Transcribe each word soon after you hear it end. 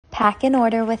Pack an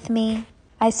order with me.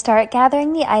 I start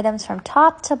gathering the items from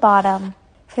top to bottom.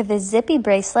 For the zippy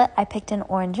bracelet, I picked an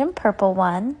orange and purple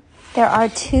one. There are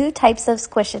 2 types of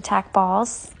Squish Attack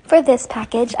balls. For this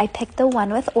package, I picked the one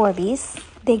with Orbeez.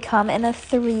 They come in a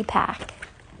 3-pack.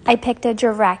 I picked a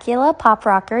Dracula pop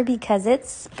rocker because it's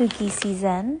spooky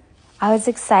season. I was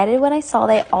excited when I saw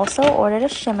they also ordered a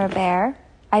shimmer bear.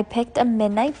 I picked a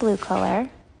midnight blue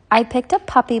color. I picked a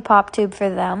puppy pop tube for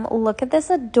them. Look at this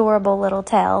adorable little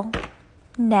tail.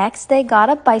 Next, they got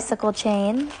a bicycle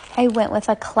chain. I went with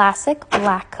a classic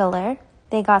black color.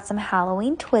 They got some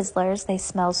Halloween Twizzlers. They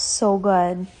smell so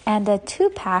good. And a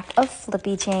 2-pack of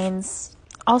flippy chains.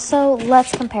 Also,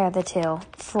 let's compare the two.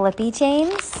 Flippy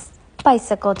chains,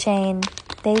 bicycle chain.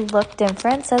 They look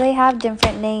different, so they have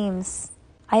different names.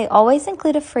 I always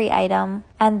include a free item,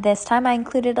 and this time I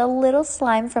included a little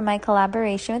slime from my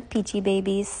collaboration with Peachy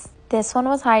Babies. This one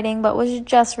was hiding but was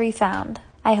just refound.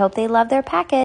 I hope they love their package.